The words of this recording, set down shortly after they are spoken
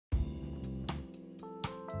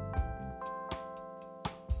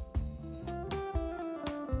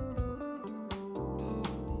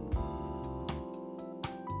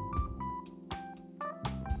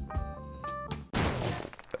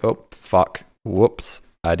Oh, fuck. Whoops.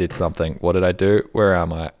 I did something. What did I do? Where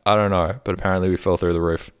am I? I don't know, but apparently we fell through the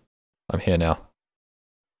roof. I'm here now.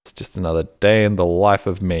 It's just another day in the life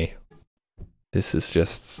of me. This is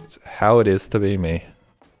just how it is to be me.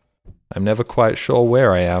 I'm never quite sure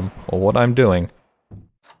where I am or what I'm doing.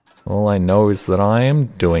 All I know is that I am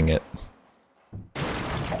doing it.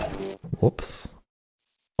 Whoops.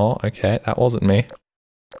 Oh, okay, that wasn't me.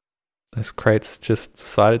 Those crates just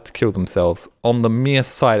decided to kill themselves on the mere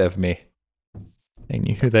sight of me. They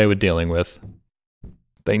knew who they were dealing with.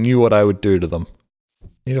 They knew what I would do to them.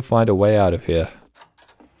 Need to find a way out of here.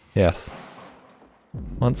 Yes.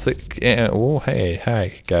 Once it... oh,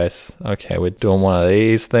 hey, guys. Okay, we're doing one of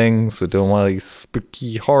these things. We're doing one of these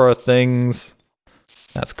spooky horror things.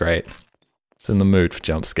 That's great. It's in the mood for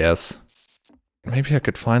jump scares. Maybe I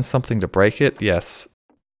could find something to break it? Yes.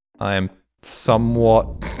 I am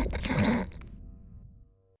somewhat...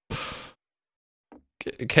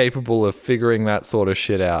 capable of figuring that sort of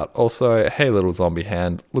shit out. Also, hey little zombie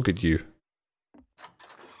hand, look at you.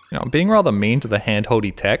 You know, I'm being rather mean to the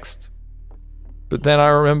hand-holdy text. But then I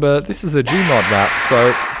remember, this is a Gmod map,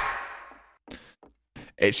 so...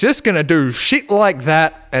 it's just gonna do shit like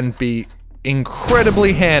that and be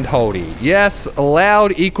incredibly hand-holdy. Yes,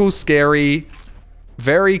 loud equals scary.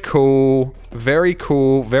 Very cool,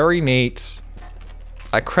 very neat.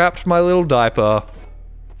 I crapped my little diaper.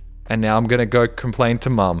 And now I'm gonna go complain to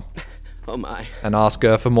Mum. Oh my. And ask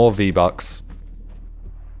her for more V-Bucks.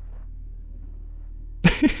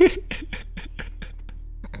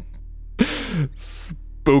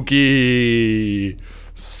 Spooky!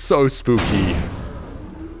 So spooky.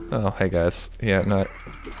 Oh, hey guys. Yeah, no.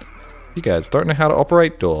 You guys don't know how to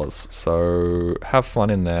operate doors, so have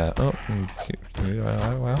fun in there. Oh,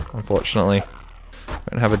 well, unfortunately.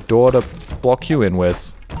 Don't have a door to block you in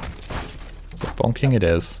with. So bonking it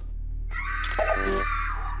is.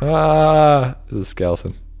 Ah, it's a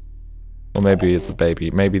skeleton. Or maybe it's a baby.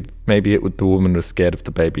 Maybe the woman was scared of the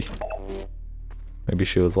baby. Maybe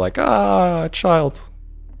she was like, ah, a child.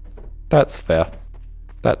 That's fair.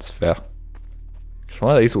 That's fair. Because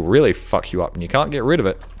one of these will really fuck you up and you can't get rid of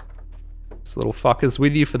it. This little fucker's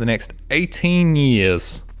with you for the next 18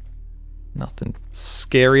 years. Nothing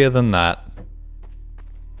scarier than that.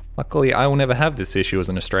 Luckily, I will never have this issue as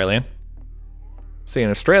an Australian. See, in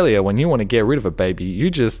Australia, when you want to get rid of a baby, you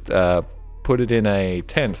just put it in a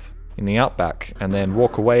tent in the outback and then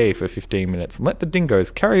walk away for 15 minutes and let the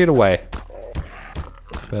dingoes carry it away.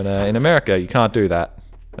 But in America, you can't do that.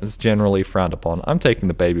 It's generally frowned upon. I'm taking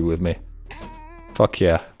the baby with me. Fuck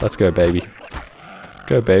yeah. Let's go, baby.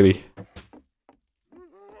 Go, baby.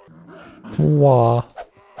 Wah.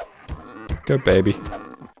 Go, baby.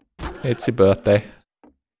 It's your birthday.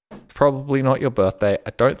 Probably not your birthday.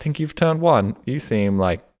 I don't think you've turned 1. You seem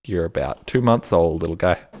like you're about 2 months old, little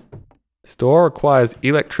guy. This door requires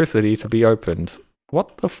electricity to be opened.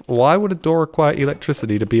 What the why would a door require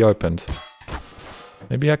electricity to be opened?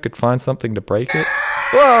 Maybe I could find something to break it?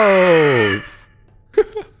 Whoa!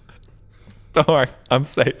 Don't worry, I'm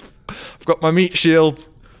safe. I've got my meat shield.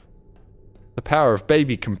 The power of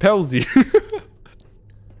baby compels you.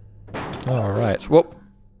 Alright, whoop.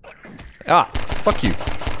 Ah, fuck you.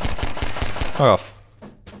 Off.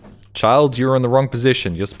 Child, you're in the wrong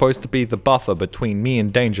position. You're supposed to be the buffer between me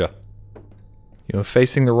and danger. You're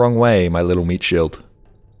facing the wrong way, my little meat shield.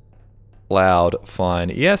 Loud, fine.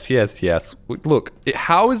 Yes. Look,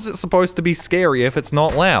 how is it supposed to be scary if it's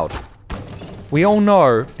not loud? We all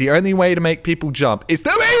know the only way to make people jump is to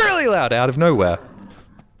be really loud out of nowhere.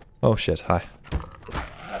 Oh shit, hi.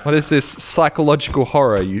 What is this psychological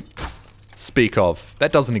horror you speak of?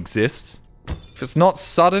 That doesn't exist. If it's not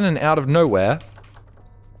sudden and out of nowhere,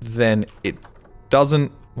 then it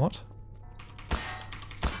doesn't... What?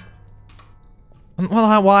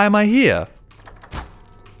 Well, why am I here?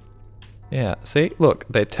 Yeah, see? Look,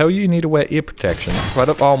 they tell you need to wear ear protection.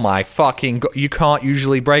 But, oh my fucking god, you can't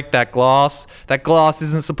usually break that glass. That glass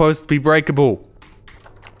isn't supposed to be breakable.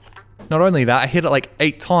 Not only that, I hit it like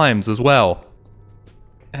 8 times as well.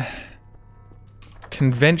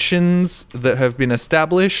 Conventions that have been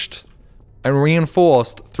established and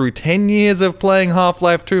reinforced through 10 years of playing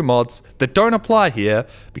Half-Life 2 mods that don't apply here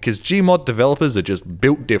because Gmod developers are just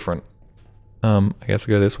built different. I guess I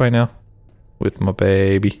go this way now. With my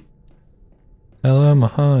baby. Hello my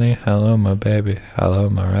honey, hello my baby, hello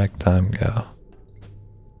my ragtime girl.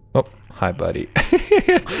 Oh, hi buddy.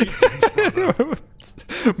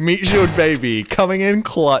 Meat shield baby, coming in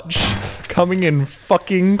clutch. Coming in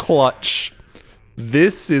fucking clutch.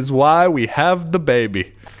 This is why we have the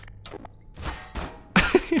baby.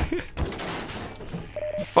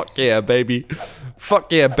 Fuck yeah, baby.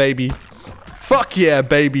 Fuck yeah, baby. Fuck yeah,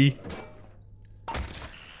 baby.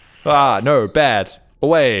 Ah, no, bad.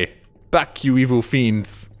 Away. Back, you evil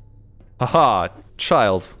fiends. Haha,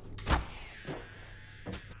 child.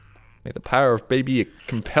 May the power of baby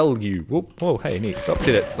compel you. Whoa, whoa, hey, neat. Oh,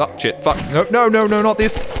 did it. Oh, shit, fuck. No, no, no, no, not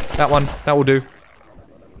this. That one. That will do.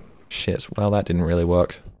 Shit, well, that didn't really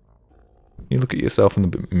work. You look at yourself in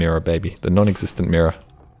the mirror, baby. The non-existent mirror.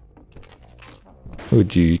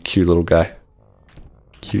 Would you cute little guy.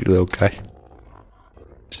 Cute little guy.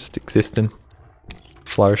 Just existing.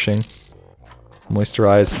 Flourishing.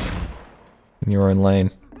 Moisturized. In your own lane.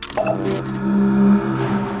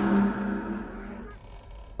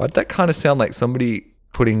 Why'd that kind of sound like somebody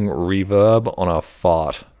putting reverb on a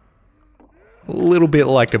fart? A little bit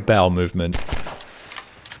like a bowel movement.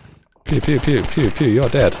 Pew pew pew pew pew, you're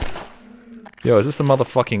dead. Yo, is this a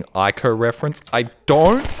motherfucking Ico reference? I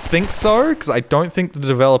don't think so, because I don't think the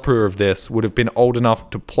developer of this would have been old enough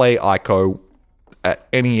to play Ico at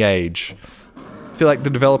any age. I feel like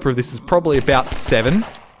the developer of this is probably about 7.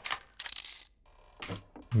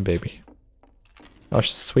 Baby. Oh,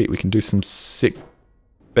 sweet, we can do some sick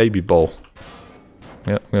baby ball.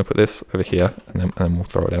 Yeah, I'm gonna put this over here, and then we'll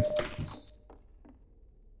throw it in.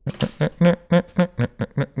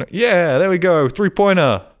 Yeah, there we go,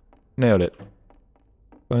 3-pointer! Nailed it.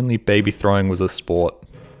 If only baby throwing was a sport.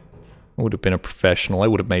 I would have been a professional. I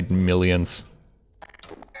would have made millions.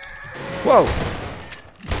 Whoa!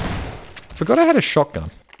 Forgot I had a shotgun.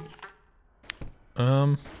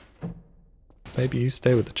 Maybe you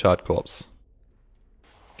stay with the charred corpse.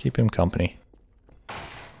 Keep him company.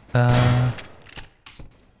 Nah,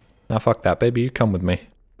 fuck that, baby. You come with me.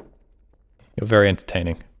 You're very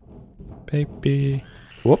entertaining. Baby.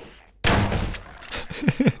 Whoop.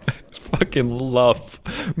 Fucking love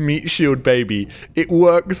Meat Shield Baby. It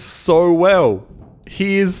works so well.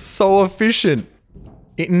 He is so efficient.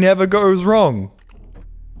 It never goes wrong.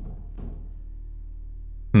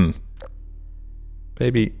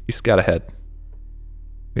 Baby, you scout ahead.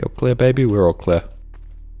 We all clear, baby? We're all clear.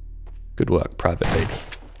 Good work, Private Baby.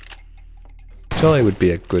 Charlie would be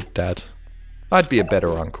a good dad. I'd be a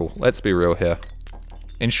better uncle. Let's be real here.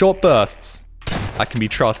 In short bursts, I can be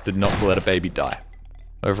trusted not to let a baby die.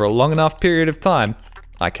 Over a long enough period of time,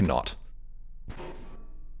 I cannot.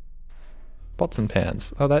 Pots and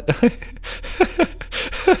pans. Oh, that...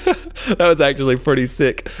 that was actually pretty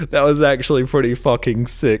sick. That was actually pretty fucking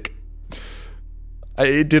sick.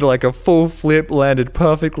 It did like a full flip, landed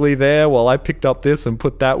perfectly there while I picked up this and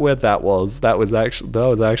put that where that was. That was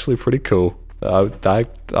actually pretty cool. I'm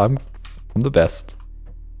the best.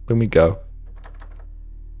 Let me go.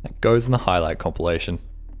 That goes in the highlight compilation.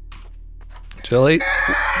 Chili?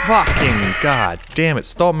 Fucking god damn it,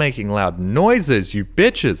 stop making loud noises, you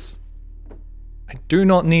bitches! I do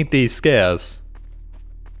not need these scares.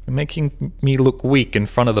 You're making me look weak in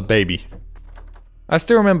front of the baby. I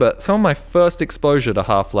still remember, some of my first exposure to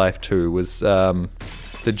Half-Life 2 was,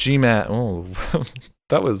 the G-Man... Oh,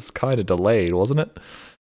 that was kind of delayed, wasn't it?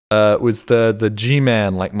 It was the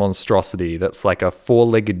G-Man, like, monstrosity. That's like a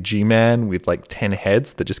 4-legged G-Man with, like, 10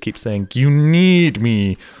 heads that just keeps saying, "You need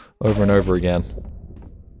me!" over and over again.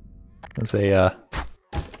 It was a,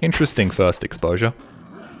 interesting first exposure.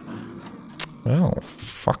 Oh,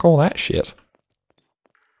 fuck all that shit.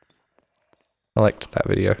 I liked that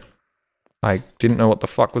video. I didn't know what the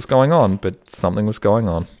fuck was going on, but something was going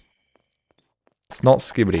on. It's not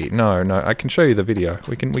Skibbity. No, no, I can show you the video.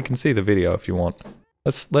 We can see the video if you want.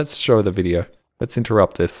 Let's show the video. Let's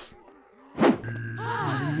interrupt this.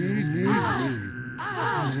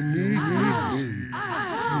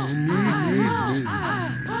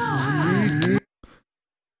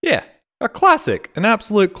 Yeah, a classic, an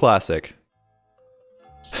absolute classic.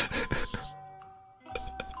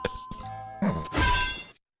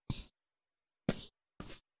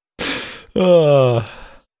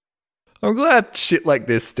 I'm glad shit like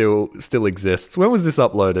this still exists. When was this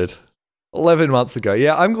uploaded? 11 months ago.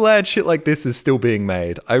 Yeah, I'm glad shit like this is still being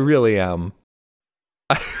made. I really am.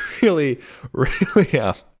 I really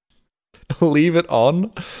am. Leave it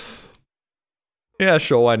on? Yeah,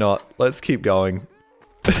 sure, why not? Let's keep going.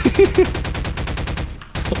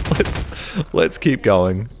 Let's keep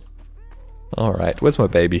going. Alright, where's my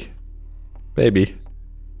baby? Baby.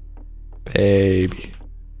 Baby.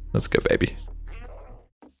 Let's go, baby.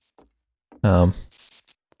 Bath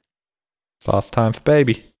time for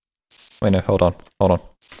baby. Wait, no, hold on. Hold on.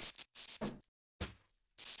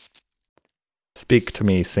 Speak to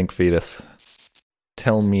me, Sync Fetus.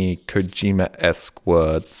 Tell me Kojima-esque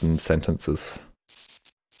words and sentences.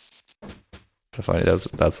 So funny, that's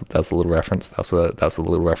a little reference. That's a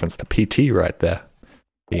little reference to PT right there.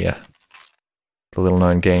 Yeah. The little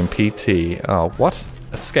known game, PT. Oh, what?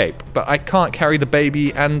 Escape. But I can't carry the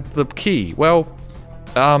baby and the key. Well,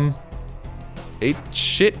 eat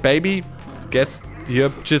shit, baby. Guess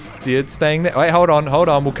you're staying there. Wait, hold on.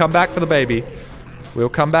 We'll come back for the baby. We'll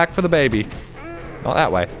come back for the baby. Not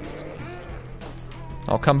that way.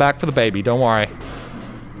 I'll come back for the baby, don't worry.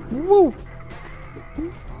 Woo!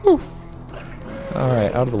 Woo!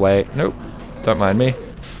 Alright, out of the way. Nope. Don't mind me.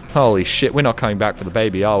 Holy shit, we're not coming back for the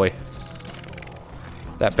baby, are we?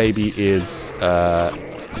 That baby is,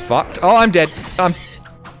 fucked. Oh, I'm dead. I'm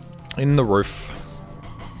in the roof.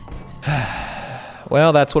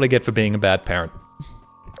 Well, that's what I get for being a bad parent.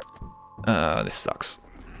 This sucks.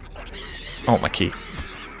 Oh, my key.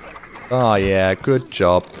 Oh, yeah, good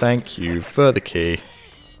job. Thank you for the key.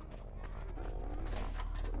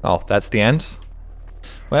 Oh, that's the end?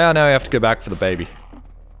 Well, now I have to go back for the baby.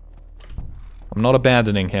 I'm not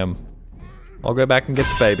abandoning him. I'll go back and get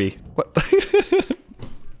the baby. What?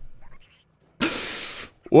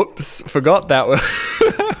 Whoops, forgot that was...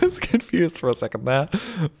 I was confused for a second there.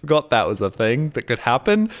 Forgot that was a thing that could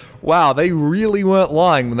happen. Wow, they really weren't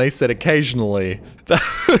lying when they said occasionally. That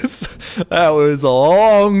was a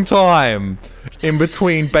long time in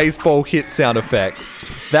between baseball hit sound effects.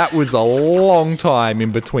 That was a long time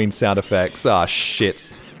in between sound effects. Ah, shit.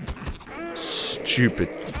 Stupid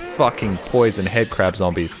fucking poison head crab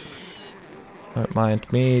zombies. Don't mind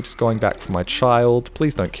me, just going back for my child.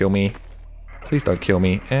 Please don't kill me. Please don't kill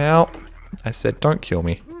me. Ow. I said don't kill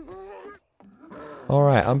me.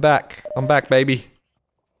 Alright, I'm back. I'm back, baby.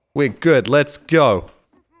 We're good. Let's go.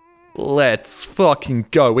 Let's fucking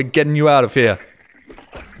go. We're getting you out of here.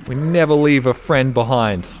 We never leave a friend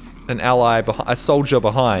behind. An ally behind. A soldier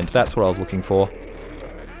behind. That's what I was looking for.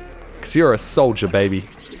 Because you're a soldier, baby.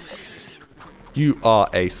 You are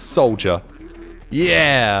a soldier.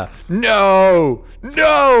 Yeah! No!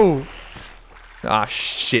 No! Ah,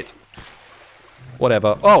 shit.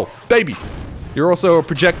 Whatever. Oh, baby! You're also a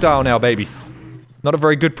projectile now, baby. Not a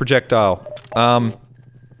very good projectile. Now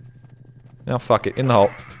fuck it. In the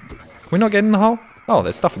hole. Can we not get in the hole? Oh,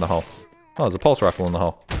 there's stuff in the hole. Oh, there's a pulse rifle in the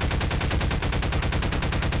hole.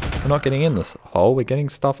 We're not getting in this hole. We're getting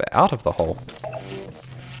stuff out of the hole.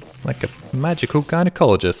 Like a magical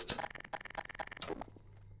gynecologist.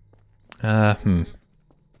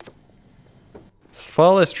 It's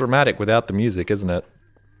far less dramatic without the music, isn't it?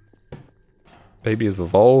 Baby has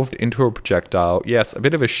evolved into a projectile. Yes, a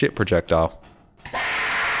bit of a shit projectile.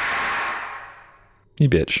 You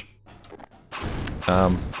bitch.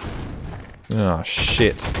 Oh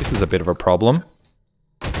shit. This is a bit of a problem.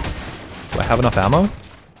 Do I have enough ammo?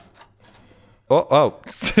 Oh,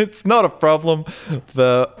 it's not a problem.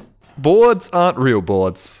 The boards aren't real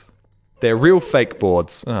boards. They're real fake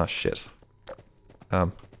boards. Oh shit.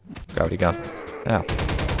 Gravity gun. Ow.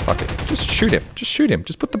 Fuck it. Just shoot him. Just shoot him.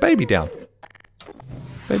 Just put the baby down.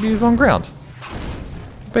 Baby is on ground.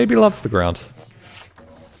 Baby loves the ground.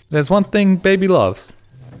 There's one thing baby loves.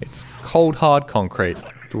 It's cold, hard concrete.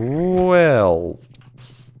 Well,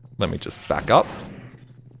 let me just back up.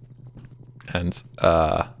 And,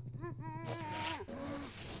 oh,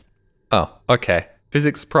 okay.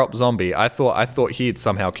 Physics prop zombie. I thought he had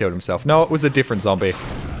somehow killed himself. No, it was a different zombie.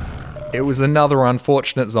 It was another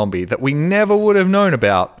unfortunate zombie that we never would have known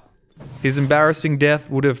about. His embarrassing death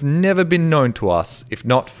would have never been known to us if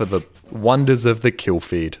not for the wonders of the kill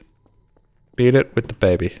feed. Beat it with the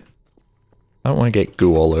baby. I don't want to get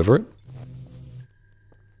goo all over it.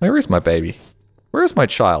 Where is my baby? Where is my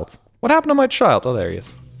child? What happened to my child? Oh, there he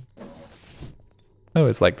is. I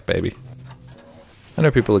always liked the baby. I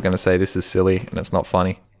know people are going to say this is silly and it's not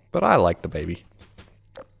funny, but I like the baby.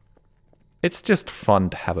 It's just fun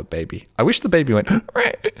to have a baby. I wish the baby went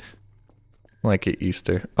like it used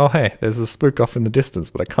to. Oh hey, there's a spook off in the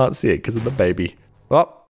distance, but I can't see it because of the baby.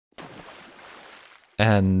 Oh.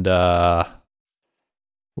 And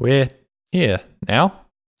we're here now.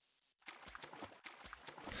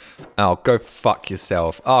 Oh, go fuck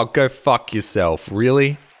yourself. Oh, go fuck yourself.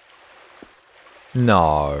 Really?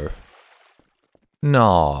 No.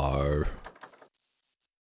 No.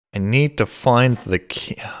 I need to find the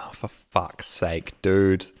key. Oh, for fuck's sake,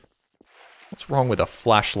 dude. What's wrong with a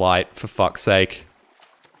flashlight, for fuck's sake?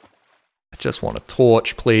 I just want a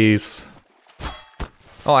torch, please.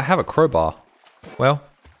 Oh, I have a crowbar. Well,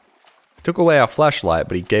 he took away our flashlight,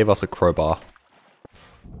 but he gave us a crowbar.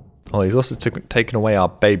 Oh, he's also taken away our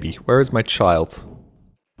baby. Where is my child?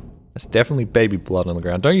 There's definitely baby blood on the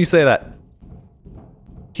ground. Don't you say that.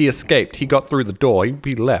 He escaped. He got through the door.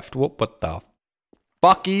 He left. What the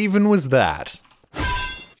fuck even was that?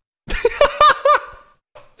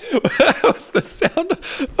 That was the sound of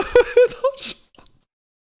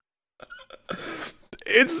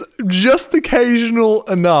It's just occasional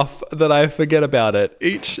enough that I forget about it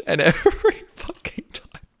each and every fucking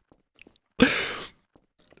time.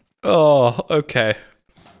 Oh, okay.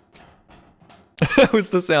 That was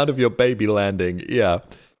the sound of your baby landing. Yeah.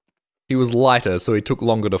 He was lighter, so he took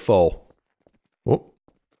longer to fall. Whoop.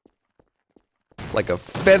 It's like a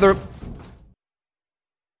feather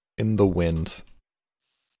in the wind.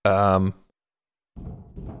 Whoop.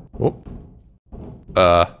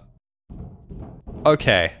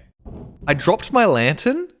 Okay. I dropped my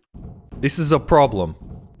lantern? This is a problem.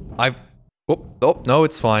 Oh, no,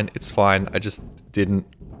 it's fine. It's fine. I just didn't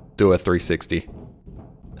do a 360.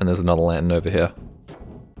 And there's another lantern over here.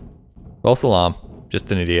 False alarm.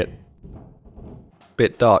 Just an idiot.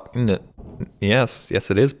 Bit dark, isn't it? Yes,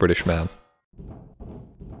 it is, British man.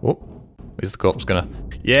 Oh, is the corpse gonna...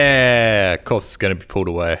 Yeah! Corpse is gonna be pulled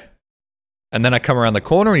away. And then I come around the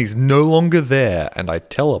corner and he's no longer there. And I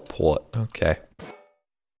teleport. Okay.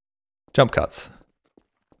 Jump cuts.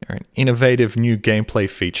 They're an innovative new gameplay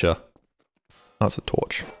feature. Oh, it's a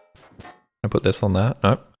torch. Can I put this on that?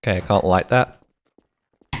 Nope. Okay, I can't light that.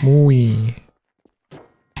 Wee.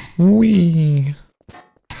 Wee.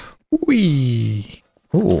 Wee.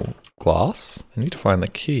 Ooh, glass. I need to find the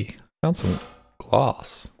key. Found some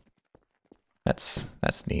glass. That's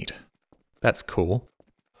neat. That's cool.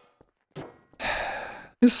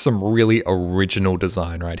 This is some really original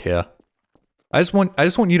design right here. I just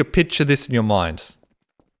want you to picture this in your mind.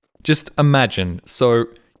 Just imagine. So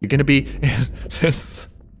you're gonna be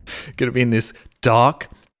in this dark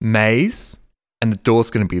maze, and the door's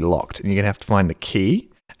gonna be locked, and you're gonna have to find the key,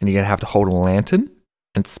 and you're gonna have to hold a lantern,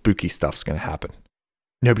 and spooky stuff's gonna happen.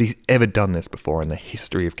 Nobody's ever done this before in the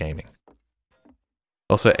history of gaming.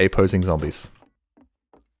 Also, opposing zombies.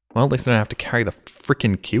 Well, at least I don't have to carry the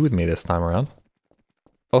frickin' key with me this time around.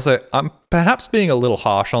 Also, I'm perhaps being a little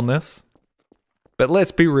harsh on this. But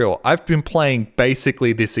let's be real, I've been playing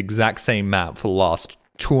basically this exact same map for the last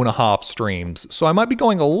 2.5 streams, so I might be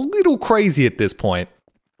going a little crazy at this point.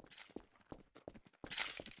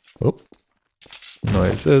 Oop.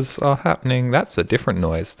 Noises are happening. That's a different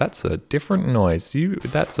noise. That's a different noise.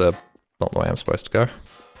 That's not the way I'm supposed to go.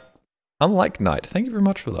 Unlike Knight, thank you very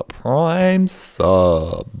much for the Prime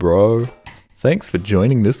sub, bro. Thanks for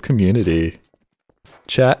joining this community.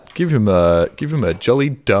 Chat, give him a jolly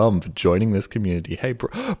dumb for joining this community. Hey, bro.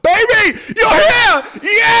 Baby! You're here!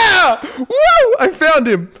 Yeah! Woo! I found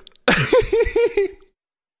him!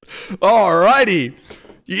 Alrighty.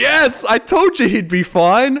 Yes, I told you he'd be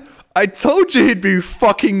fine. I told you he'd be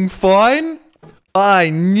fucking fine. I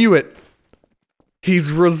knew it.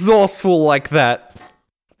 He's resourceful like that.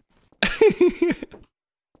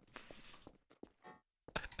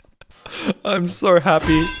 I'm so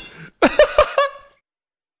happy.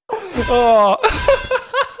 Oh.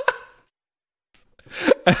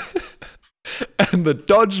 And the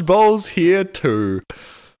dodgeball's here too.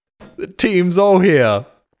 The team's all here.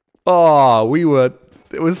 Oh,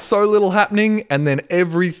 there was so little happening and then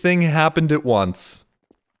everything happened at once.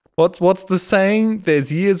 What's the saying?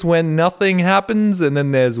 There's years when nothing happens and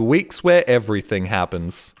then there's weeks where everything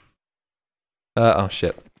happens. Oh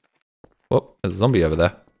shit. Whoop, there's a zombie over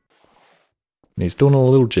there. And he's doing a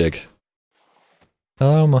little jig.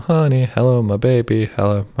 Hello my honey, hello my baby,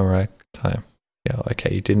 hello my ragtime. Yeah,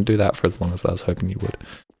 okay, you didn't do that for as long as I was hoping you would.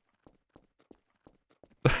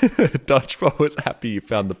 Dodgeball was happy you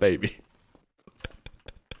found the baby.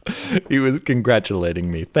 He was congratulating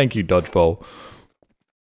me. Thank you, Dodgeball.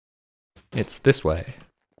 It's this way.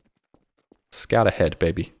 Scout ahead,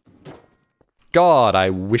 baby. God, I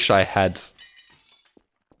wish I had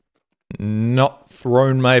not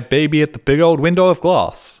thrown my baby at the big old window of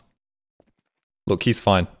glass. Look, he's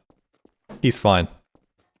fine. He's fine.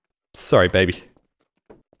 Sorry, baby.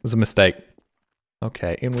 It was a mistake.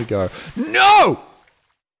 Okay, in we go. No!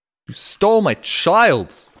 You stole my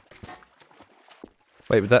child!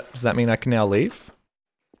 Wait, does that mean I can now leave?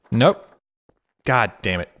 Nope. God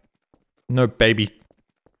damn it. No baby.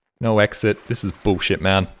 No exit. This is bullshit,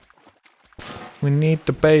 man. We need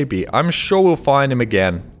the baby. I'm sure we'll find him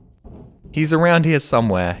again. He's around here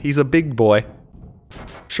somewhere. He's a big boy.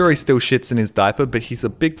 Sure, he still shits in his diaper, but he's a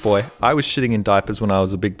big boy. I was shitting in diapers when I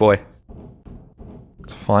was a big boy.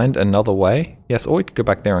 Let's find another way. Yes, or we could go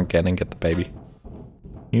back there again and get the baby.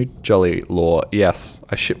 New jolly law. Yes,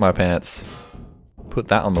 I shit my pants. Put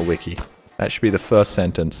that on the wiki. That should be the first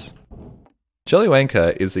sentence. Jelly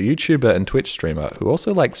Wanker is a YouTuber and Twitch streamer who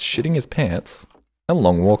also likes shitting his pants and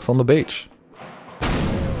long walks on the beach.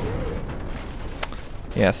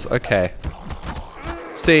 Yes, okay.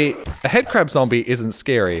 See, a headcrab zombie isn't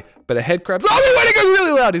scary, but a headcrab zombie when it goes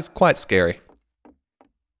really loud is quite scary.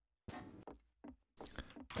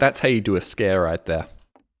 That's how you do a scare right there.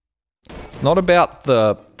 It's not about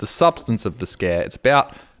the substance of the scare. It's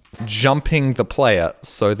about jumping the player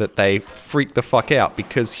so that they freak the fuck out,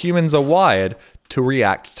 because humans are wired to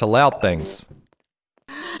react to loud things.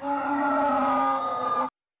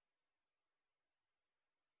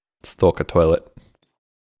 Stalker toilet.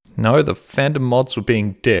 No, the fandom mods were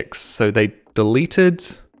being dicks, so they deleted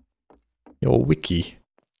your wiki.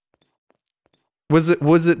 Was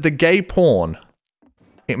it the gay porn?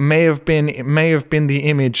 It may have been the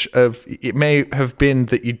image of, it may have been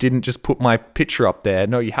that you didn't just put my picture up there.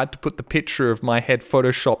 No, you had to put the picture of my head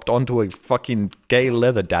photoshopped onto a fucking gay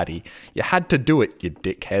leather daddy. You had to do it, you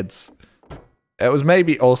dickheads. It was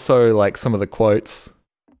maybe also like some of the quotes.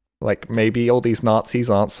 Like maybe all these Nazis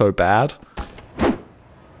aren't so bad.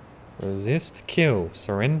 Resist, kill,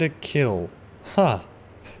 surrender, kill. Huh.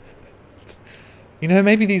 You know,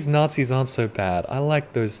 maybe these Nazis aren't so bad. I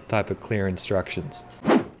like those type of clear instructions.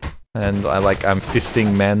 And I'm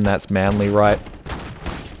fisting men, that's manly, right?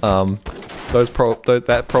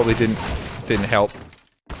 That probably didn't help.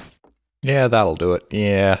 Yeah, that'll do it.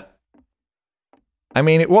 Yeah. I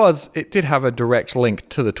mean, it did have a direct link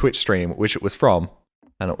to the Twitch stream, which it was from.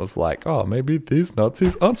 And it was like, oh, maybe these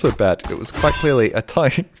Nazis aren't so bad. It was quite clearly a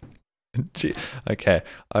tiny... Okay.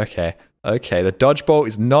 The dodgeball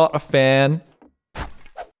is not a fan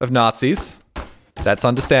of Nazis. That's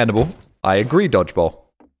understandable. I agree, dodgeball.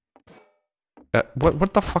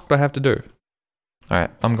 What the fuck do I have to do?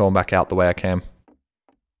 Alright, I'm going back out the way I came.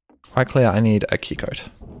 Quite clear, I need a keycode.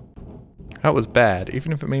 That was bad,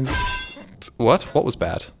 even if it means... What? What was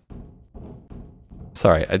bad?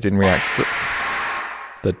 Sorry, I didn't react to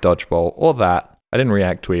the dodgeball or that. I didn't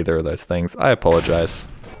react to either of those things. I apologize.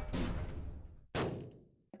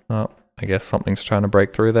 Oh, I guess something's trying to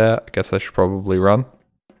break through there. I guess I should probably run.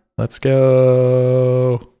 Let's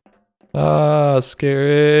go. Ah,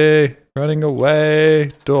 scary. Running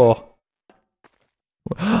away. Door.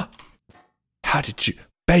 How did you...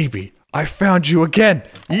 Baby, I found you again.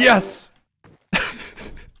 Yes!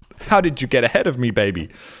 How did you get ahead of me, baby?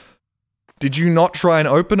 Did you not try and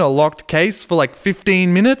open a locked case for like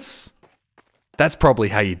 15 minutes? That's probably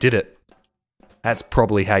how you did it. That's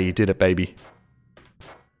probably how you did it, baby.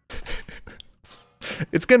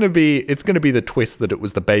 It's gonna be the twist that it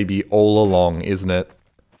was the baby all along, isn't it?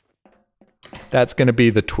 That's gonna be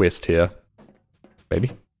the twist here.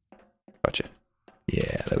 Baby. Gotcha.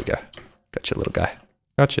 Yeah, there we go. Gotcha, little guy.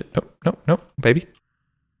 Gotcha. Nope. Baby.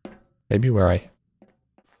 Baby, where are you?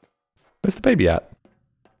 Where's the baby at?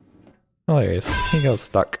 Oh, there he is. He got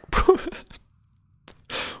stuck.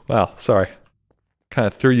 Wow, sorry. Kind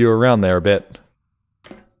of threw you around there a bit.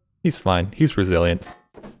 He's fine. He's resilient.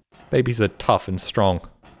 Babies are tough and strong.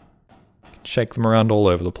 Shake them around all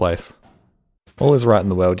over the place. All is right in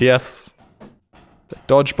the world, yes. The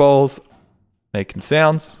dodgeballs making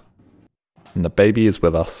sounds. And the baby is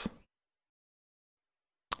with us.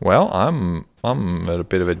 Well, I'm at a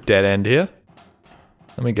bit of a dead end here.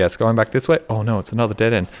 Let me guess, going back this way? Oh no, it's another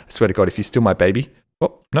dead end. I swear to God, if you steal my baby...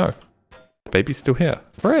 Oh, no. The baby's still here.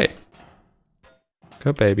 Hooray!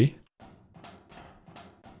 Go, baby.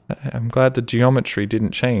 I'm glad the geometry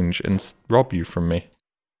didn't change and rob you from me.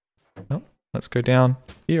 Oh, let's go down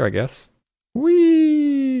here, I guess.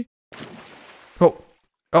 Whee!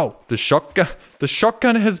 Oh, the shotgun. The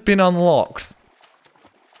shotgun has been unlocked.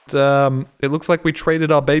 It looks like we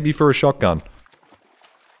traded our baby for a shotgun.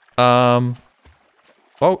 Oh,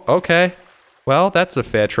 okay. Well, that's a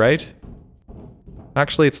fair trade.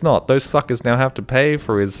 Actually, it's not. Those suckers now have to pay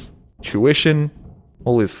for his tuition,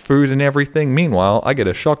 all his food and everything. Meanwhile, I get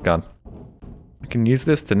a shotgun. I can use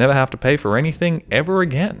this to never have to pay for anything ever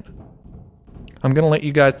again. I'm gonna let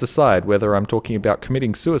you guys decide whether I'm talking about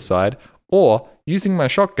committing suicide or using my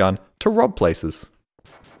shotgun to rob places.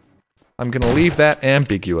 I'm gonna leave that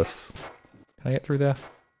ambiguous. Can I get through there?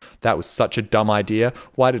 That was such a dumb idea.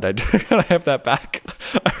 Why did I do it? Can I have that back?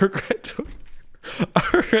 I regret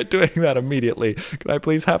doing that immediately. Can I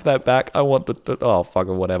please have that back? I want the oh, fuck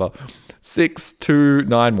or whatever.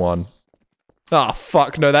 6291. Oh,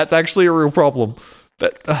 fuck. No, that's actually a real problem.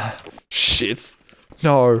 Shit.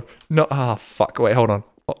 No. Ah, fuck. Wait, hold on.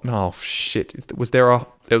 Oh, no, shit. There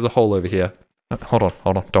was a hole over here. Hold on.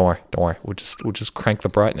 Don't worry. We'll just crank the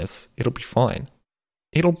brightness. It'll be fine.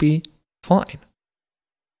 It'll be fine.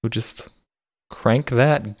 We'll just crank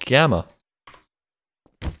that gamma.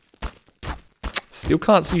 Still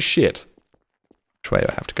can't see shit. Which way do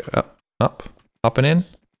I have to go? Up and in?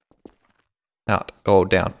 Out. Oh,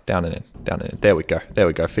 down and in. There we go.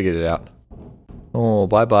 Figured it out. Oh,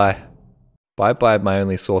 bye-bye. Bye-bye, my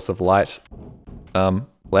only source of light.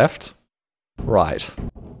 Left? Right.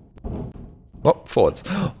 Oh, forwards.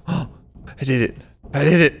 I did it. I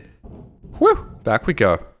did it. Woo! Back we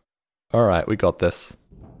go. Alright, we got this.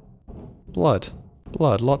 Blood.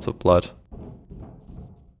 Blood. Lots of blood.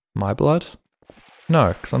 My blood?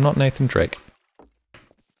 No, because I'm not Nathan Drake.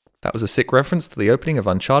 That was a sick reference to the opening of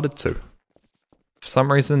Uncharted 2. For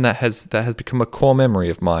some reason, that has become a core memory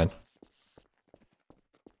of mine.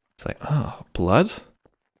 It's like, oh, blood?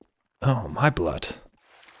 Oh, my blood.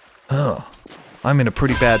 Oh, I'm in a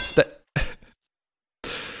pretty bad state.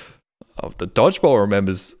 Oh, the dodgeball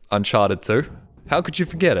remembers Uncharted 2. How could you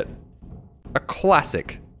forget it? A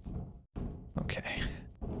classic. Okay.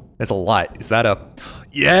 There's a light. Is that a...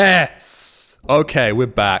 Yes! Okay, we're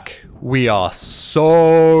back. We are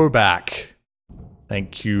so back.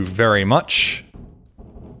 Thank you very much.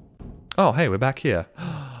 Oh, hey, we're back here.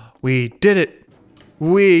 We did it.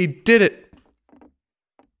 We did it.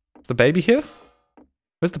 Is the baby here?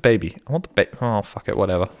 Where's the baby? I want the baby. Oh, fuck it,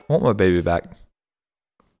 whatever. I want my baby back.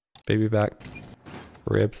 Baby back.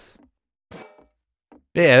 Ribs.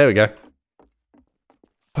 Yeah, there we go.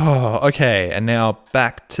 Oh, okay. And now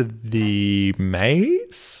back to the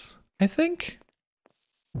maze, I think?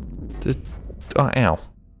 Oh, ow.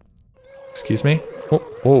 Excuse me? Oh,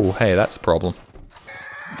 oh, hey, that's a problem.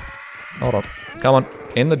 Hold on. Come on.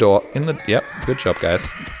 In the door. In the... Yep. Good job, guys.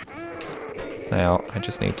 Now, I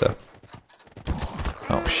just need to...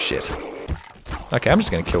 Oh, shit. Okay, I'm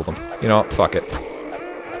just gonna kill them. You know what? Fuck it.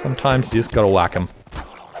 Sometimes you just gotta whack them.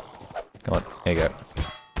 Come on. There you go.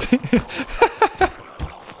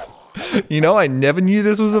 You know, I never knew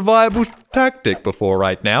this was a viable tactic before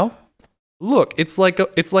right now. Look, it's like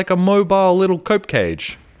a mobile little cope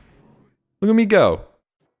cage. Look at me go.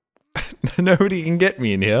 Nobody can get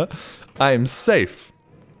me in here. I am safe.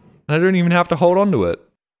 And I don't even have to hold on to it.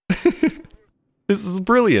 This is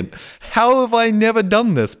brilliant. How have I never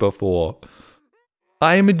done this before?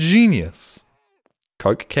 I am a genius.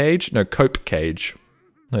 Coke cage? No, cope cage.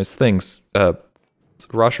 Those things,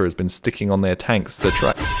 Russia has been sticking on their tanks to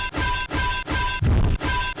try...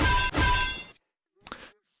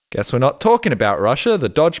 Guess we're not talking about Russia. The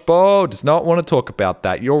dodgeball does not want to talk about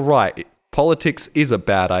that. You're right. Politics is a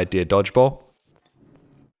bad idea, dodgeball.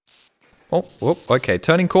 Oh, whoop, okay.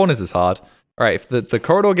 Turning corners is hard. Alright, if the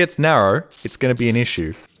corridor gets narrow, it's going to be an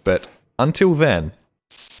issue. But until then,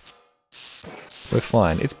 we're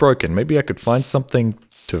fine. It's broken. Maybe I could find something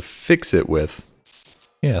to fix it with.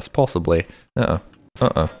 Yes, possibly. Uh-oh.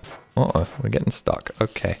 Uh-oh. Uh-oh. We're getting stuck.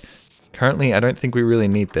 Okay. Currently, I don't think we really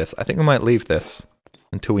need this. I think we might leave this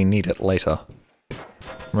until we need it later.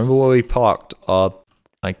 Remember where we parked our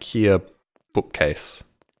IKEA bookcase?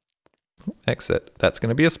 Exit. That's going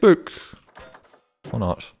to be a spook. Or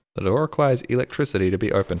not. The door requires electricity to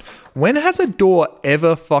be opened. When has a door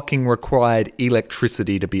ever fucking required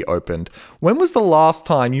electricity to be opened? When was the last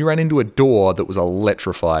time you ran into a door that was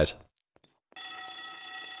electrified?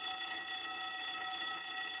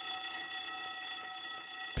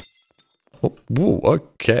 Oh, whoa,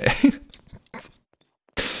 okay.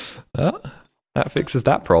 That fixes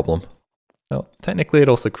that problem. Well, technically it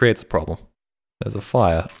also creates a problem. There's a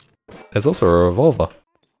fire. There's also a revolver.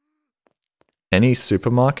 Any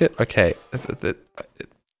supermarket? Okay,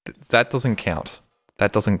 that doesn't count.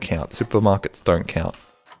 That doesn't count. Supermarkets don't count.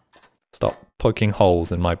 Stop poking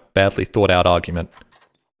holes in my badly thought out argument.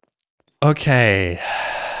 Okay.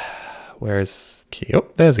 Where is key? Oh,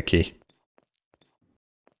 there's a key.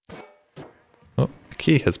 Oh, a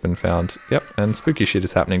key has been found. Yep, and spooky shit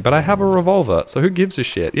is happening. But I have a revolver, so who gives a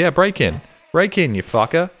shit? Yeah, break in. Break in, you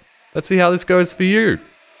fucker. Let's see how this goes for you.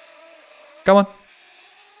 Come on.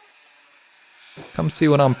 Come see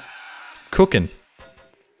what I'm cooking.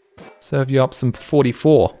 Serve you up some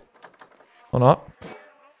 44. Or not.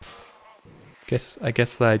 I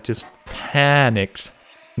guess I just panicked.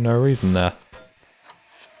 No reason there.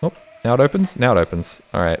 Oh, now it opens? Now it opens.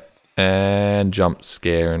 Alright. And jump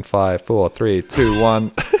scare in 5, 4, 3, 2,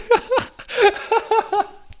 1.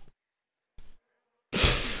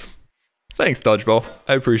 Thanks, Dodgeball.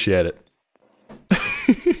 I appreciate it.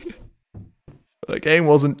 The game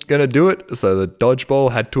wasn't gonna do it, so the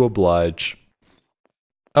dodgeball had to oblige.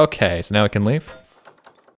 Okay, so now we can leave.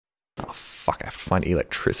 Oh fuck, I have to find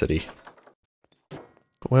electricity.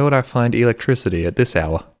 But where would I find electricity at this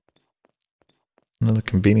hour? None of the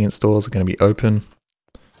convenience stores are gonna be open.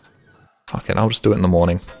 Fuck it, I'll just do it in the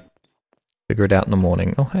morning. Figure it out in the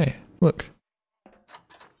morning. Oh hey, look.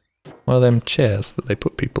 One of them chairs that they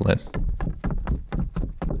put people in.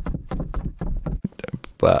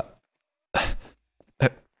 But...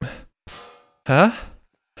 Huh?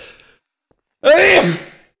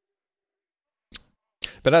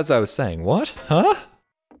 But as I was saying, what? Huh?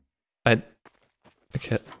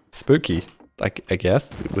 Okay, spooky. I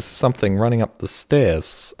guess. It was something running up the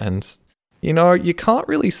stairs. And, you know, you can't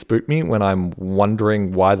really spook me when I'm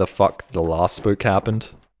wondering why the fuck the last spook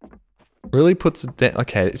happened. Really puts it down.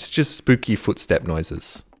 Okay, it's just spooky footstep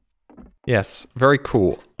noises. Yes, very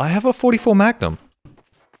cool. I have a 44 Magnum.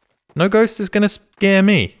 No ghost is gonna scare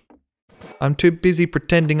me. I'm too busy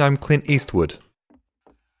pretending I'm Clint Eastwood.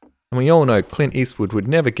 And we all know Clint Eastwood would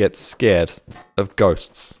never get scared of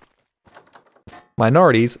ghosts.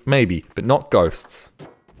 Minorities, maybe, but not ghosts.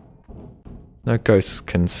 No ghosts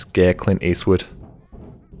can scare Clint Eastwood.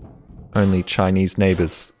 Only Chinese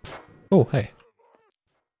neighbors. Oh, hey.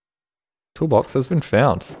 Toolbox has been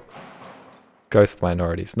found. Ghost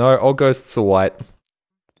minorities. No, all ghosts are white.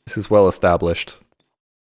 This is well established.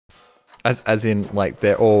 As in, like,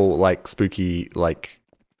 they're all, like, spooky, like,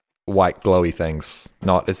 white glowy things.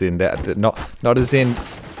 Not as in that. Not as in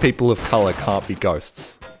people of color can't be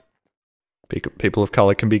ghosts. People of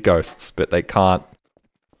color can be ghosts, but they can't.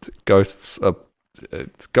 Ghosts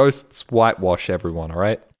whitewash everyone,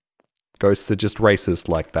 alright? Ghosts are just racist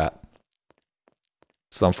like that.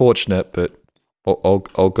 It's unfortunate, but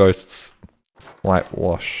all ghosts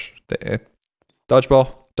whitewash.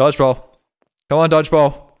 Dodgeball. Dodgeball. Come on,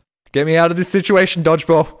 Dodgeball. Get me out of this situation,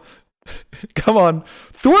 Dodgeball. Come on.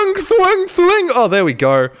 Thwing, thwing, thwing. Oh, there we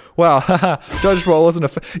go. Wow. Dodgeball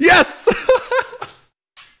wasn't yes!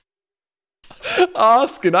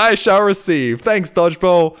 Ask and I shall receive. Thanks,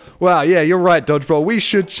 Dodgeball. Wow, yeah, you're right, Dodgeball. We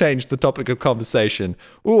should change the topic of conversation.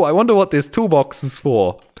 Ooh, I wonder what this toolbox is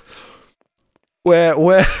for. Where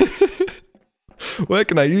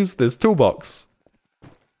can I use this toolbox?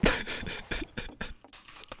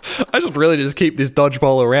 I should really just keep this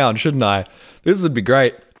Dodgeball around, shouldn't I? This would be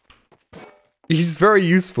great. He's very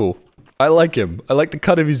useful. I like him. I like the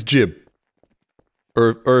cut of his jib.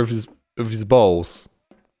 Or of his balls.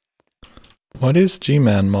 What is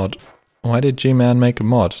G-Man mod? Why did G-Man make a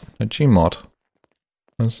mod? A G-mod?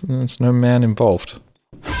 There's no man involved.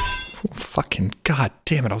 Oh, fucking god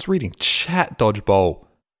damn it, I was reading chat, Dodgeball.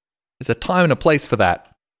 There's a time and a place for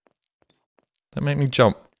that. That made me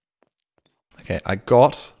jump. Okay, I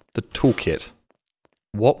got the toolkit.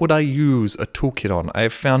 What would I use a toolkit on? I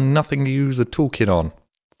have found nothing to use a toolkit on.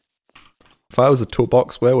 If I was a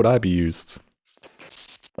toolbox, where would I be used?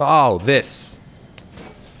 Oh, this.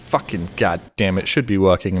 Fucking goddamn, it should be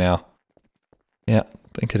working now. Yeah,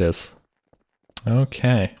 I think it is.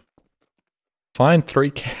 Okay. Find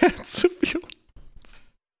 3 cans of fuel.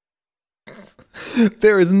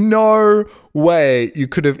 There is no way you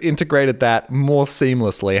could have integrated that more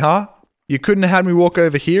seamlessly, huh? You couldn't have had me walk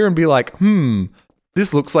over here and be like,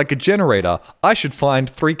 this looks like a generator. I should find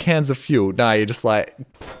 3 cans of fuel. No, you're just like,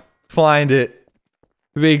 find it.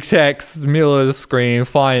 Big text, middle of the screen,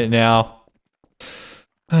 find it now.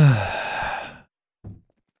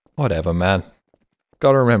 Whatever, man.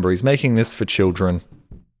 Gotta remember, he's making this for children.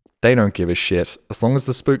 They don't give a shit. As long as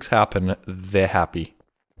the spooks happen, they're happy.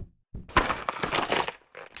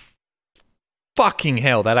 Fucking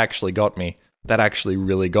hell, that actually got me. That actually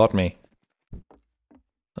really got me.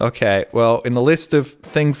 Okay, well, in the list of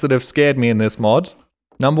things that have scared me in this mod,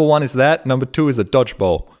 number 1 is that, number 2 is a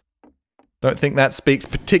dodgeball. Don't think that speaks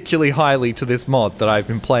particularly highly to this mod that I've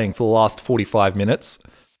been playing for the last 45 minutes.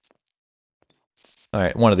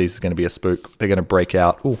 Alright, one of these is going to be a spook. They're going to break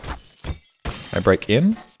out. Ooh. Can I break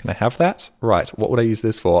in? Can I have that? Right, what would I use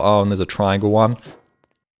this for? Oh, and there's a triangle one.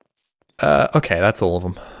 Okay, that's all of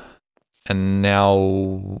them. And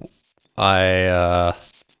now... what are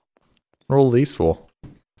all these for?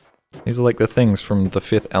 These are like the things from The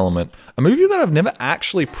Fifth Element. A movie that I've never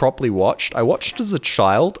actually properly watched. I watched as a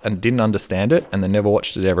child and didn't understand it, and then never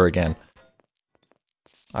watched it ever again.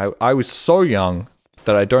 I was so young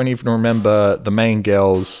that I don't even remember the main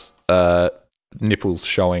girl's nipples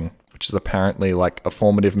showing, which is apparently like a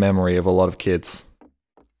formative memory of a lot of kids.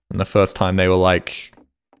 And the first time they were like,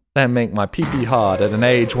 that make my pee-pee hard at an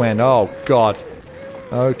age when, oh god.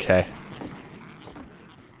 Okay.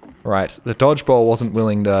 Right, the dodgeball wasn't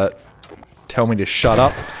willing to tell me to shut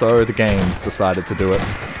up, so the games decided to do it.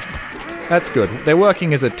 That's good. They're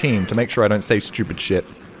working as a team to make sure I don't say stupid shit.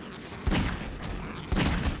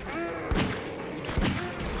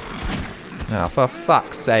 Ah, for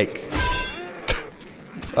fuck's sake.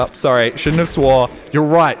 Oh, sorry, shouldn't have swore. You're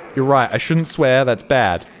right, I shouldn't swear, that's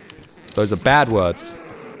bad. Those are bad words.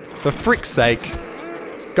 For frick's sake.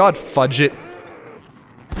 God fudge it.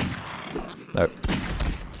 No.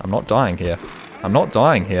 I'm not dying here. I'm not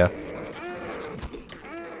dying here.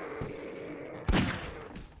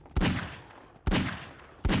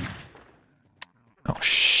 Oh,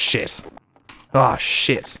 shit. Oh,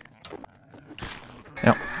 shit.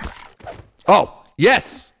 Now. Oh,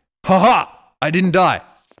 yes! Haha! I didn't die.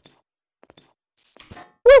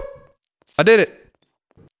 Woo! I did it.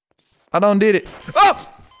 I done did it. Oh!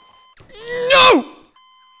 No!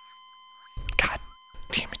 God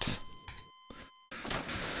damn it.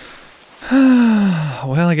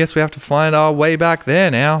 Well, I guess we have to find our way back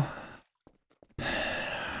there now.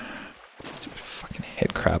 Stupid fucking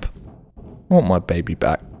head crab. I want my baby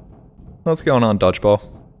back. What's going on, dodgeball?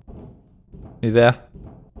 You there?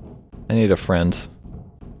 I need a friend.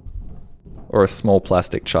 Or a small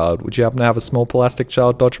plastic child. Would you happen to have a small plastic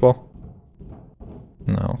child, dodgeball?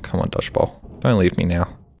 No, come on, dodgeball. Don't leave me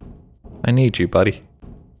now. I need you, buddy.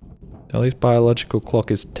 Ellie's biological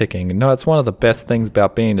clock is ticking. No, it's one of the best things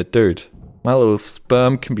about being a dude. My little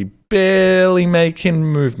sperm can be barely making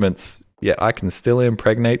movements, yet I can still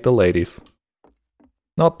impregnate the ladies.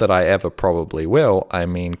 Not that I ever probably will, I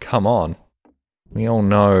mean, come on. We all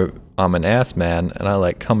know I'm an ass man and I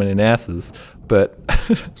like coming in asses, but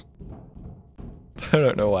I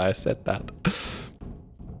don't know why I said that.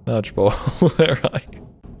 Dodgeball, where are you?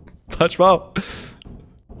 Dodgeball!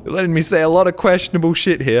 You're letting me say a lot of questionable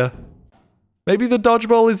shit here. Maybe the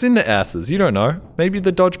dodgeball is into asses, you don't know. Maybe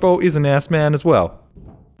the dodgeball is an ass man as well.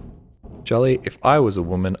 Jolly, if I was a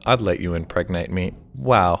woman, I'd let you impregnate me.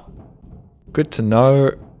 Wow. Good to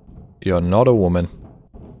know you're not a woman.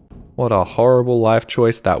 What a horrible life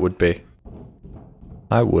choice that would be.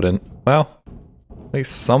 I wouldn't. Well, at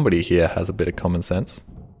least somebody here has a bit of common sense.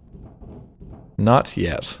 Not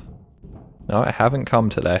yet. No, I haven't come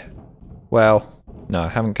today. Well, no, I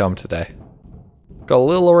haven't come today. Got a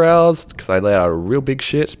little aroused because I let out a real big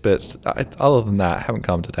shit, but other than that, I haven't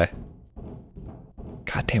come today.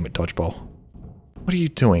 God damn it, dodgeball. What are you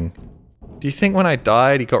doing? Do you think when I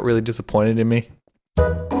died, he got really disappointed in me?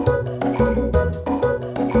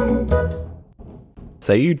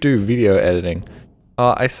 Say you do video editing.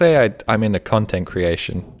 I say I'm into content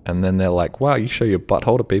creation, and then they're like, wow, you show your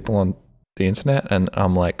butthole to people on the internet? And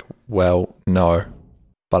I'm like, well, no.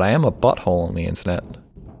 But I am a butthole on the internet.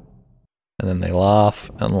 And then they laugh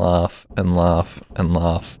and laugh and laugh and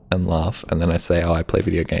laugh and laugh. And then I say, oh, I play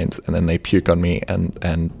video games. And then they puke on me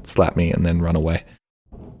and slap me and then run away.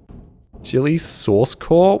 Chili sauce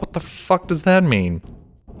core? What the fuck does that mean?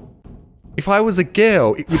 If I was a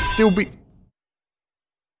girl, it would still be...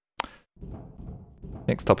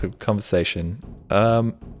 Next topic of conversation.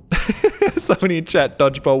 Somebody in chat,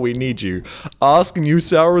 dodgeball, we need you. Ask and you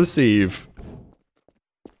shall receive.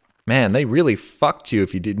 Man, they really fucked you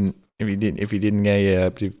if you didn't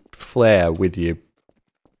get a flare with you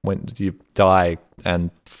when you die and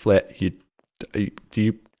flare. You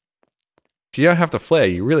don't have to flare.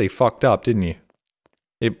 You really fucked up, didn't you?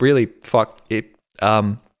 It really fucked it.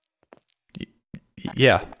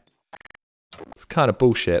 Yeah. It's kind of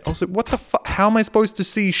bullshit. Also, what the fuck? How am I supposed to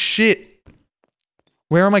see shit?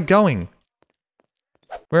 Where am I going?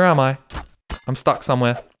 Where am I? I'm stuck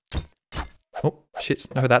somewhere. Oh, shit.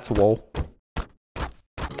 No, that's a wall. What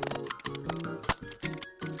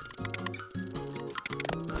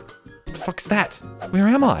the fuck is that? Where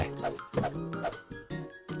am I?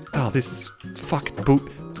 Oh, this is fucking boot.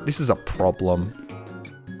 This is a problem.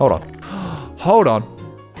 Hold on. Hold on.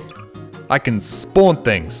 I can spawn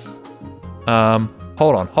things.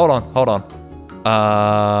 Hold on.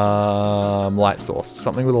 Light source.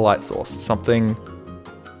 Something with a light source. Something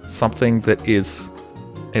that is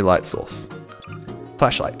a light source.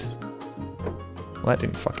 Flashlight. Well, that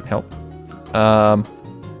didn't fucking help.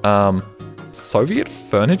 Soviet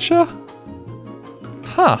furniture?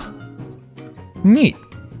 Huh. Neat.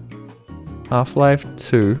 Half-Life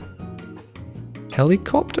 2.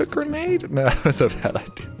 Helicopter grenade? No, that's a bad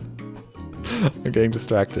idea. I'm getting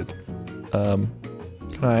distracted. Can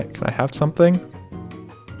I have something?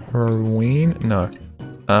 Heroin? No.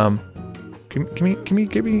 Can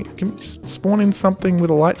you spawn in something with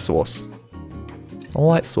a light source? A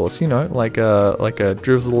light source, you know, like a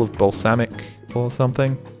drizzle of balsamic or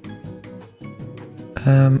something.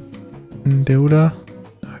 Builder?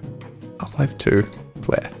 No. Half-Life 2.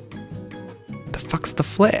 Flare. The fuck's the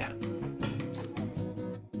flare?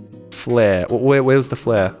 Flare. Where's the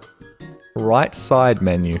flare? Right side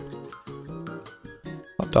menu.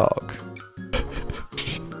 Hot dog.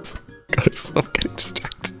 Gotta stop getting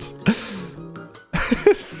distracted.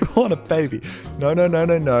 Spawn a baby.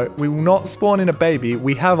 No. We will not spawn in a baby.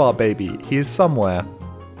 We have our baby. He is somewhere.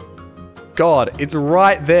 God, it's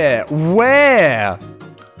right there. Where?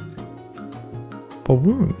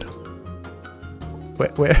 Balloon.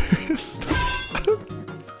 Where is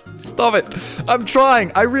Stop it. I'm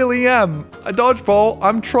trying. I really am. A dodgeball.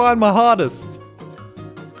 I'm trying my hardest.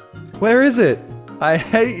 Where is it? I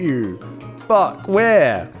hate you. Fuck.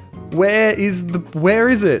 Where? Where is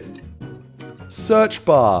it? Search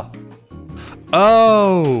bar.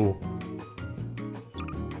 Oh.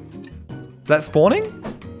 Is that spawning?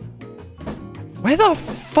 Where the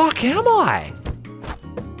fuck am I?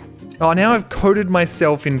 Oh, now I've coated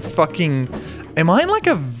myself in fucking... Am I in like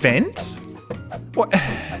a vent? What?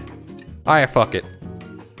 Alright, fuck it.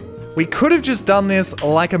 We could have just done this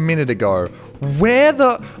like a minute ago. Where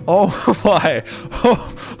the... Oh my...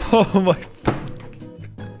 Oh my...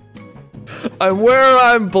 I'm where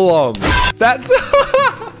I belong. That's...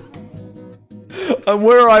 I'm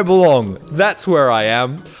where I belong. That's where I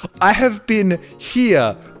am. I have been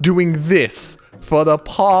here doing this for the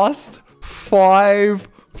past 5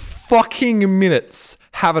 fucking minutes,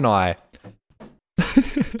 haven't I?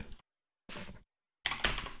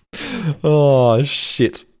 Oh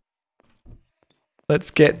shit. Let's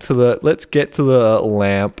get to the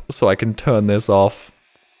lamp so I can turn this off.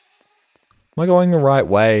 Am I going the right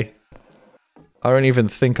way? I don't even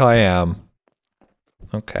think I am.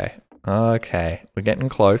 Okay. Okay. We're getting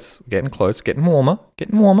close. We're getting close. Getting warmer.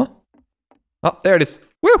 Getting warmer. Oh, there it is.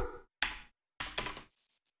 Woo!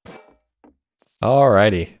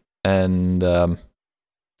 Alrighty. And,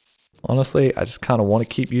 honestly, I just kind of want to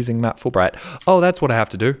keep using Map Fulbright. Oh, that's what I have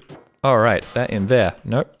to do. Alright, that in there.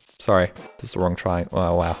 Nope. Sorry. This is the wrong triangle.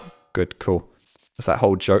 Oh, wow. Good, cool. That's that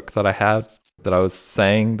whole joke that I had, that I was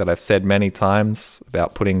saying, that I've said many times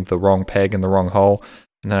about putting the wrong peg in the wrong hole.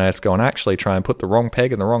 And then I just go and actually try and put the wrong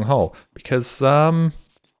peg in the wrong hole. Because,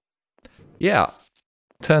 yeah.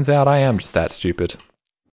 Turns out I am just that stupid.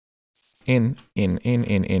 In.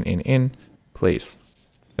 Please.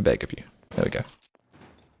 I beg of you. There we go.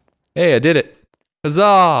 Hey, I did it.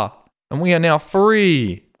 Huzzah! And we are now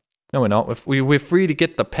free. No, we're not. We're free to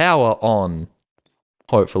get the power on.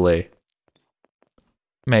 Hopefully.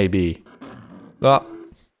 Maybe. Oh.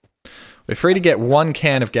 We're free to get 1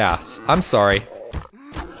 can of gas. I'm sorry.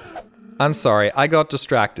 I'm sorry. I got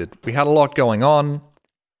distracted. We had a lot going on.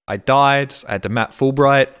 I died. I had to map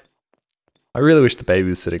Fulbright. I really wish the baby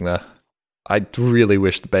was sitting there. I really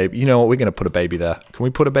wish the baby... You know what? We're going to put a baby there. Can we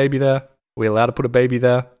put a baby there? Are we allowed to put a baby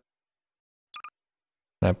there?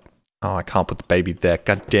 Oh, I can't put the baby there.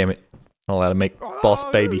 God damn it. I'm not allowed to make boss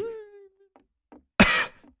baby.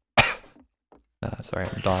 Sorry,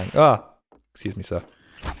 I'm dying. Ah, excuse me, sir.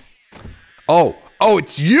 Oh,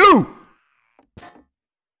 it's you!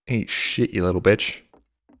 Eat shit, you little bitch.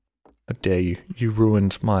 How dare you. You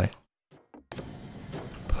ruined my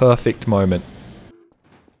perfect moment.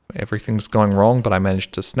 Everything's going wrong, but I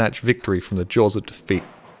managed to snatch victory from the jaws of defeat.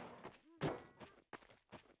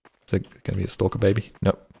 Is it gonna be a stalker baby?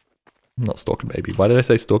 Nope. I'm not stalker baby. Why did I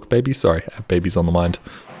say stalker baby? Sorry, I have babies on the mind.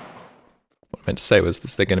 What I meant to say was,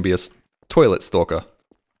 is there gonna be a toilet stalker?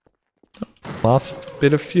 Last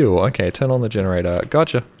bit of fuel. Okay, turn on the generator.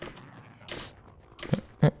 Gotcha.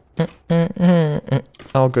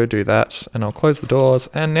 I'll go do that, and I'll close the doors,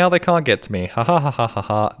 and now they can't get to me. Ha ha ha ha ha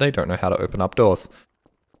ha. They don't know how to open up doors.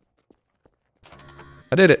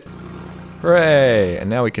 I did it. Hooray! And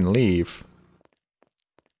now we can leave.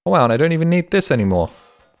 Oh wow, and I don't even need this anymore.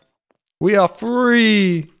 We are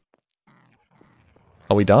free!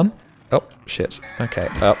 Are we done? Oh, shit. Okay.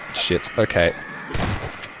 Oh, shit. Okay.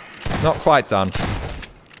 Not quite done.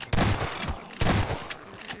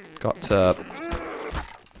 Got to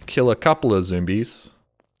kill a couple of zombies.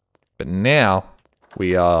 But now,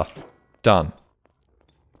 we are done.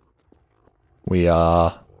 We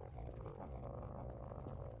are...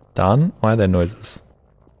 done? Why are there noises?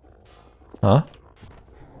 Huh?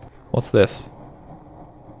 What's this?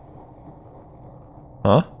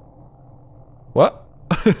 Huh? What?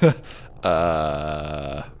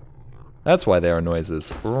 That's why there are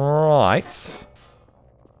noises. Right.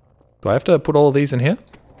 Do I have to put all of these in here?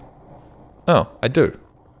 Oh, I do.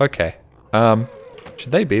 Okay.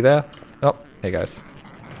 Should they be there? Oh, hey guys.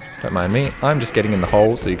 Don't mind me. I'm just getting in the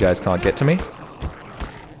hole so you guys can't get to me.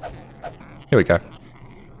 Here we go.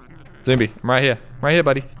 Zombie, I'm right here. I'm right here,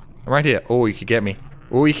 buddy. I'm right here. Oh, you can get me.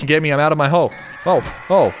 Oh, you can get me. I'm out of my hole. Oh,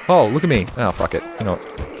 look at me. Oh, fuck it. You know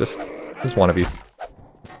what? Just one of you.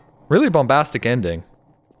 Really bombastic ending.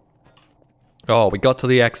 Oh, we got to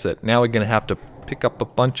the exit. Now we're gonna have to pick up a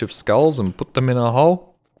bunch of skulls and put them in a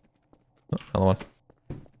hole. Oh, another one.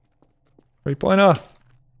 3-pointer.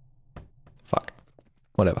 Fuck.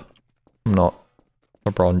 Whatever. I'm not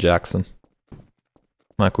LeBron Jackson.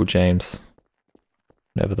 Michael James.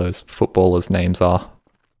 Whatever those footballers' names are.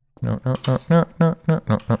 No.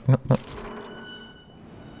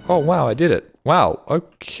 Oh, wow, I did it. Wow,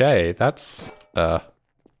 okay, that's, a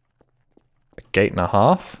gate and a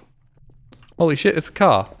half. Holy shit, it's a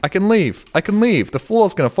car. I can leave. The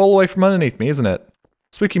floor's gonna fall away from underneath me, isn't it?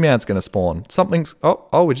 Spooky Man's gonna spawn. Something's...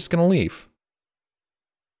 Oh, we're just gonna leave.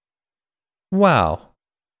 Wow.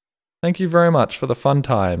 Thank you very much for the fun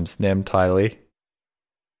times, Nem Tylee.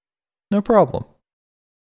 No problem.